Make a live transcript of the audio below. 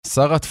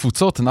שר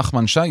התפוצות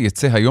נחמן שי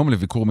יצא היום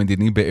לביקור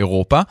מדיני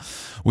באירופה.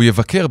 הוא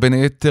יבקר בין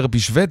היתר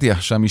בשוודיה,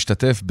 שם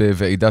משתתף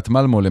בוועידת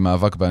מלמו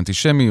למאבק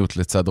באנטישמיות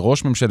לצד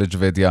ראש ממשלת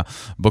שוודיה.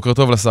 בוקר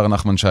טוב לשר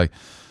נחמן שי.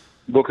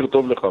 בוקר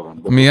טוב לך.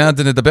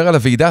 מיד נדבר על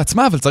הוועידה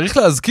עצמה, אבל צריך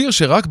להזכיר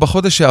שרק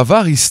בחודש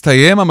שעבר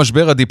הסתיים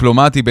המשבר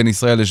הדיפלומטי בין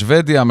ישראל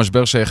לשוודיה,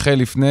 המשבר שהחל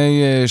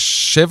לפני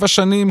 7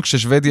 שנים,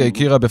 כששוודיה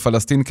הכירה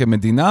בפלסטין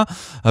כמדינה.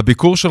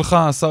 הביקור שלך,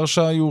 השר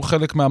שי, הוא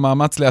חלק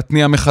מהמאמץ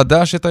להתניע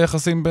מחדש את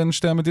היחסים בין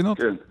שתי המדינות?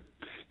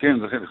 כן,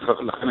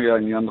 לכן היה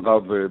עניין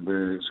רב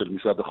של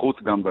משרד החוץ,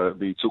 גם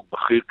בייצוג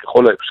בכיר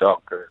ככל האפשר,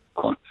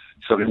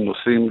 שרים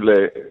נוסעים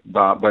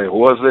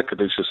באירוע הזה,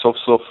 כדי שסוף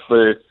סוף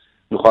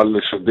נוכל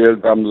לשדר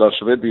גם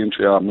לשוודים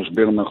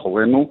שהמשבר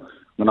מאחורינו,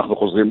 ואנחנו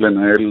חוזרים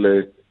לנהל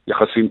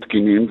יחסים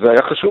תקינים. זה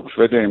היה חשוב,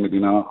 שוודיה היא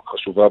מדינה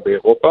חשובה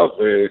באירופה,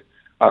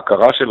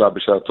 וההכרה שלה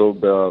בשעתו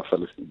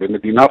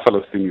במדינה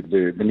פלסטינית,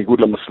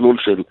 בניגוד למסלול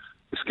של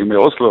הסכמי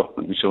אוסלו,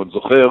 מי שעוד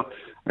זוכר,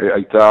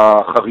 הייתה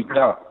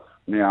חריגה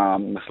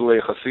מהמסלול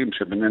היחסים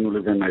שבינינו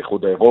לבין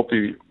האיחוד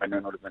האירופי,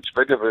 בינינו לבין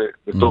שוודיה,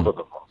 וטוב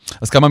הדבר.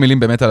 אז כמה מילים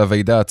באמת על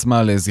הוועידה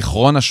עצמה,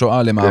 לזיכרון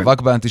השואה,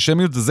 למאבק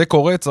באנטישמיות. זה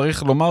קורה,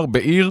 צריך לומר,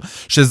 בעיר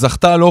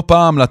שזכתה לא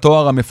פעם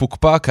לתואר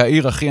המפוקפק,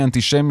 העיר הכי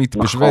אנטישמית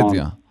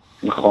בשוודיה.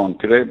 נכון,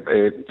 תראה,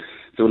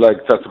 זה אולי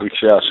קצת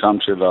רגשי האשם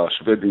של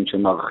השוודים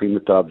שמערכים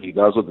את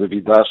הוועידה הזאת, זה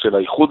ועידה של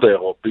האיחוד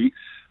האירופי.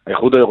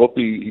 האיחוד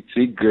האירופי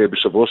הציג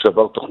בשבוע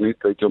שעבר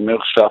תוכנית, הייתי אומר,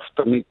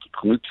 שאפתנית,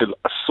 תוכנית של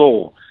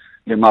עשור,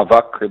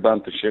 למאבק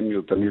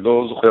באנטישמיות. אני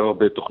לא זוכר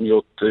הרבה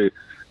תוכניות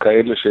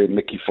כאלה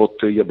שמקיפות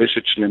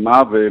יבשת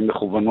שלמה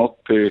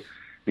ומכוונות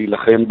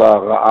להילחם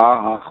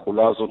ברעה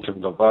החולה הזאת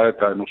שמלווה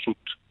את האנושות,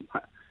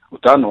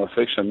 אותנו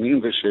אלפי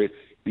שנים,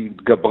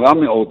 ושהתגברה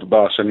מאוד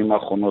בשנים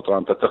האחרונות.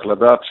 אתה צריך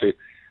לדעת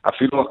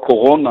שאפילו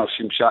הקורונה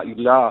שימשה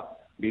עילה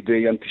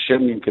בידי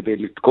אנטישמים כדי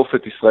לתקוף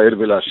את ישראל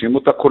ולהאשים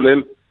אותה,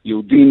 כולל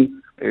יהודים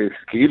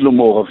כאילו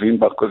מעורבים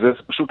בה, זה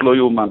פשוט לא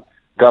יאומן,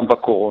 גם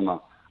בקורונה.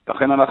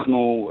 לכן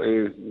אנחנו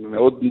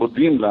מאוד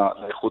מודים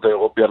לאיחוד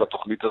האירופי על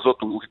התוכנית הזאת,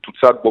 הוא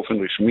תוצג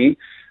באופן רשמי,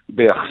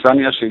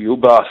 באכסניה שיהיו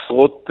בה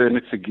עשרות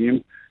נציגים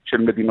של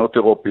מדינות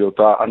אירופיות.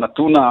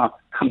 הנתון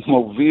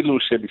המוביל הוא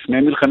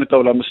שלפני מלחמת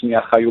העולם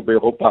השנייה חיו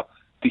באירופה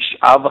 9.5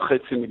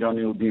 מיליון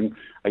יהודים,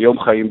 היום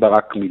חיים בה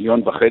רק 1.5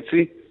 מיליון.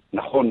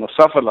 נכון,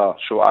 נוסף על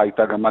השואה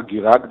הייתה גם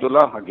הגירה גדולה,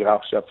 הגירה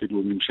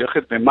שאפילו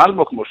נמשכת,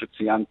 ומלמו, כמו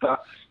שציינת,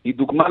 היא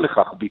דוגמה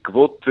לכך.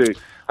 בעקבות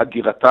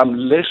הגירתם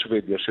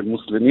לשוודיה של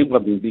מוסלמים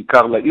רבים,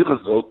 בעיקר לעיר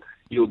הזאת,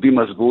 יהודים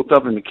עזבו אותה,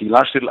 ומקהילה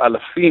של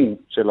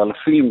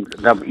אלפים,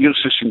 גם עיר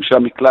ששימשה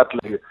מקלט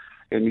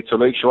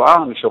לניצולי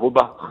שואה, נשארו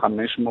בה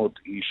 500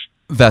 איש.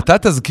 ואתה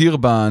תזכיר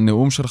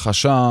בנאום שלך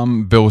שם,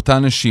 באותה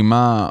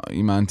נשימה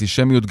עם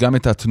האנטישמיות, גם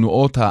את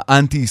התנועות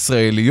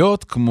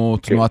האנטי-ישראליות, כמו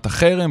תנועת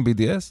החרם,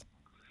 BDS?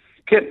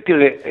 כן,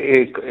 תראה,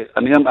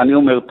 אני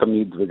אומר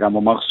תמיד, וגם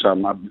אומר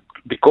שם,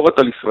 ביקורת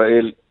על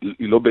ישראל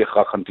היא לא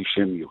בהכרח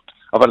אנטישמיות,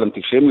 אבל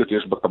אנטישמיות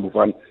יש בה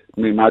כמובן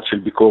מימד של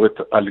ביקורת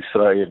על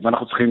ישראל,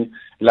 ואנחנו צריכים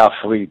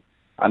להפריד.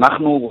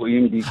 אנחנו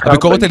רואים בעיקר...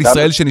 הביקורת על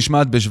ישראל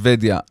שנשמעת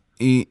בשוודיה,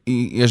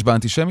 יש בה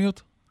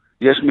אנטישמיות?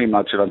 יש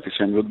מימד של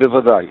אנטישמיות,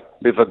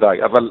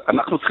 בוודאי, אבל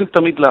אנחנו צריכים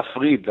תמיד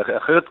להפריד,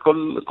 אחרת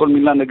כל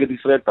מילה נגד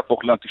ישראל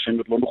תהפוך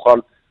לאנטישמיות, לא נוכל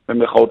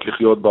במרכאות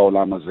לחיות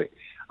בעולם הזה.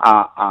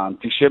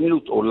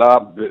 האנטישמיות עולה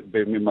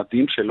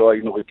בממדים שלא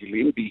היינו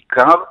רגילים,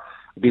 בעיקר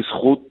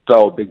בזכות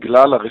או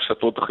בגלל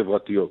הרשתות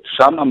החברתיות.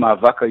 שם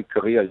המאבק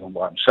העיקרי היום,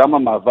 שם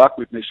המאבק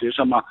מפני שיש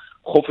שם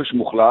חופש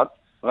מוחלט.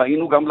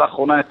 ראינו גם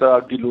לאחרונה את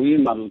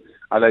הגילויים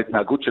על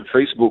ההתנהגות של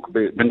פייסבוק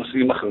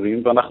בנושאים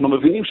אחרים, ואנחנו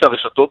מבינים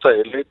שהרשתות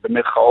האלה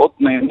במרכאות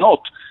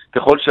נהנות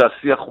ככל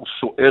שהשיח הוא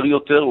סוער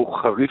יותר, הוא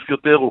חריף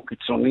יותר, הוא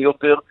קיצוני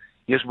יותר,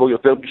 יש בו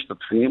יותר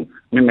משתתפים,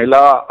 ממילא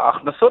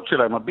ההכנסות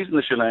שלהם,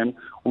 הביזנס שלהם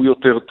הוא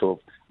יותר טוב.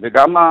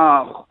 וגם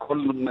כל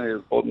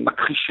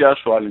מכחישי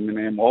השואה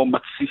למיניהם, או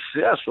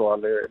מתסיסי השואה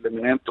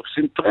למיניהם,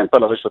 תופסים טרמפ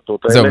על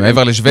הרשתות האלה. זהו,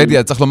 מעבר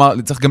לשוודיה,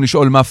 צריך גם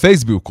לשאול מה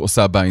פייסבוק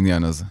עושה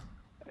בעניין הזה.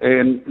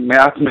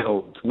 מעט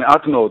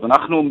מאוד.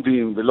 אנחנו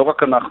עומדים, ולא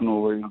רק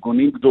אנחנו,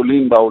 ארגונים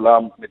גדולים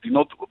בעולם,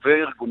 מדינות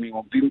וארגונים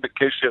עומדים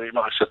בקשר עם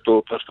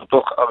הרשתות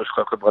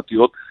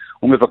החברתיות,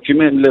 ומבקשים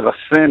מהם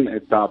לרסן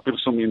את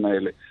הפרסומים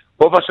האלה.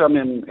 פה ושם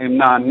הם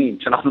נענים,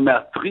 שאנחנו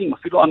מאתרים,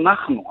 אפילו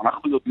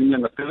אנחנו יודעים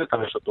לנטר את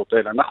הרשתות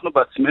האלה, אנחנו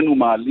בעצמנו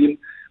מעלים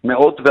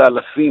מאות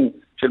ואלפים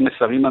של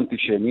מסרים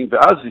אנטישמיים,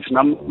 ואז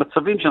ישנם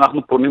מצבים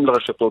שאנחנו פונים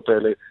לרשתות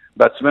האלה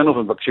בעצמנו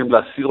ומבקשים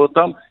להסיר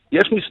אותם.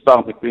 יש מספר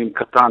מקרים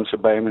קטן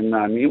שבהם הם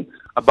נענים,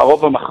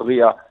 ברוב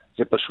המכריע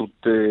זה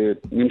פשוט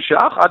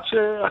נמשך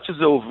עד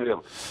שזה עובר.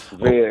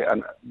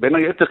 ובין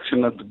היתר,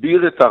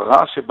 כשנדביר את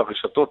הרע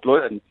שברשתות,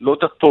 לא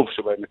את הטוב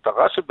שבהם, את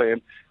הרע שבהם,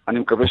 אני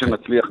מקווה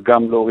שנצליח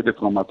גם להוריד את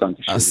רמת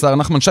האנטישמיות. השר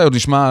נחמן שי, עוד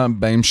נשמע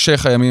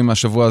בהמשך הימים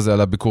השבוע הזה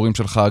על הביקורים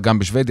שלך גם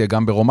בשוודיה,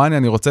 גם ברומניה.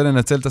 אני רוצה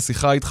לנצל את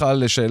השיחה איתך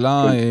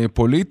לשאלה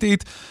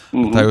פוליטית.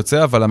 אתה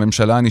יוצא, אבל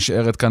הממשלה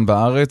נשארת כאן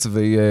בארץ,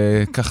 והיא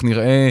כך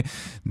נראה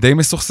די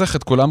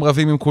מסוכסכת, כולם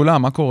רבים עם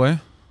כולם. מה קורה?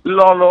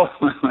 לא,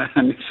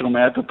 אני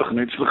שומע את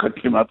התוכנית שלך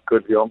כמעט כל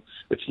יום,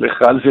 אצלך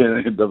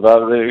זה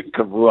דבר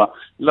קבוע.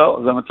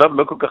 לא, זה מצב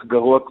לא כל כך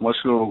גרוע כמו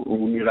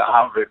שהוא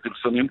נראה,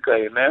 ופרסומים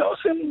כאלה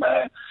עושים,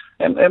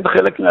 הם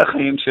חלק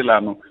מהחיים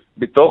שלנו.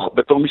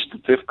 בתור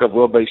משתתף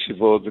קבוע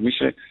בישיבות, ומי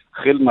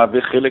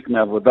מהווה חלק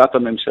מעבודת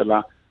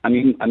הממשלה,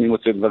 אני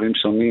מוצא דברים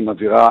שונים,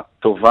 אווירה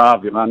טובה,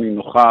 אווירה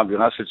נינוחה,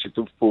 אווירה של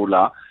שיתוף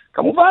פעולה.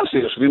 כמובן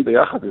שיושבים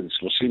ביחד איזה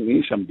 30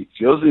 איש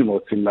אמביציוזים,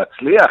 רוצים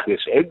להצליח,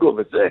 יש אגו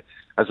וזה,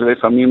 אז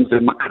לפעמים זה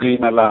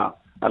מקרין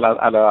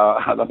על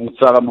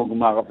המוצר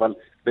המוגמר, אבל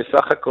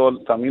בסך הכל,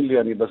 תאמין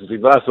לי, אני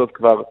בסביבה הזאת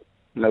כבר,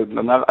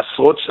 לומר,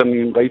 עשרות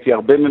שנים, ראיתי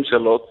הרבה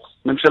ממשלות,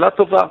 ממשלה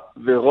טובה,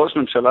 וראש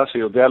ממשלה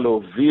שיודע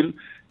להוביל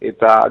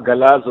את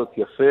העגלה הזאת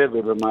יפה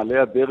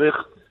ובמעלה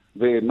הדרך,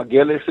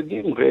 ומגיע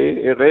להישגים,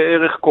 ראה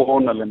ערך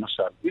קורונה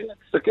למשל. הנה,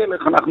 תסתכל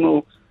איך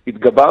אנחנו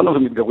התגברנו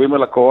ומתגברים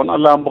על הקורונה,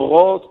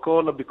 למרות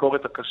כל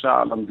הביקורת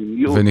הקשה על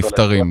המדיניות.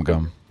 ונפטרים גם.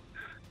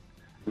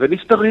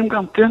 ונפטרים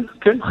גם, כן.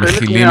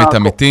 מכילים את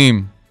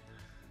המתים.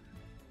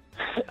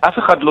 אף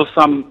אחד לא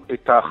שם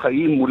את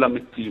החיים מול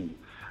המתים.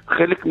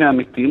 חלק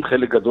מהמתים,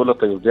 חלק גדול,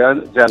 אתה יודע,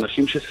 זה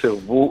אנשים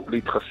שסרבו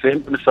להתחסן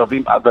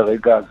ומסרבים עד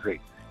הרגע הזה.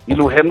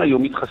 אילו הם היו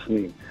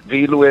מתחסנים,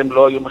 ואילו הם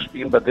לא היו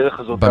משפיעים בדרך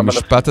הזאת.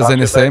 במשפט הזה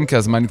נסיים, כי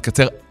הזמן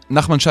יתקצר.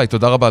 נחמן שי,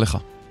 תודה רבה לך.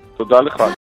 תודה לך.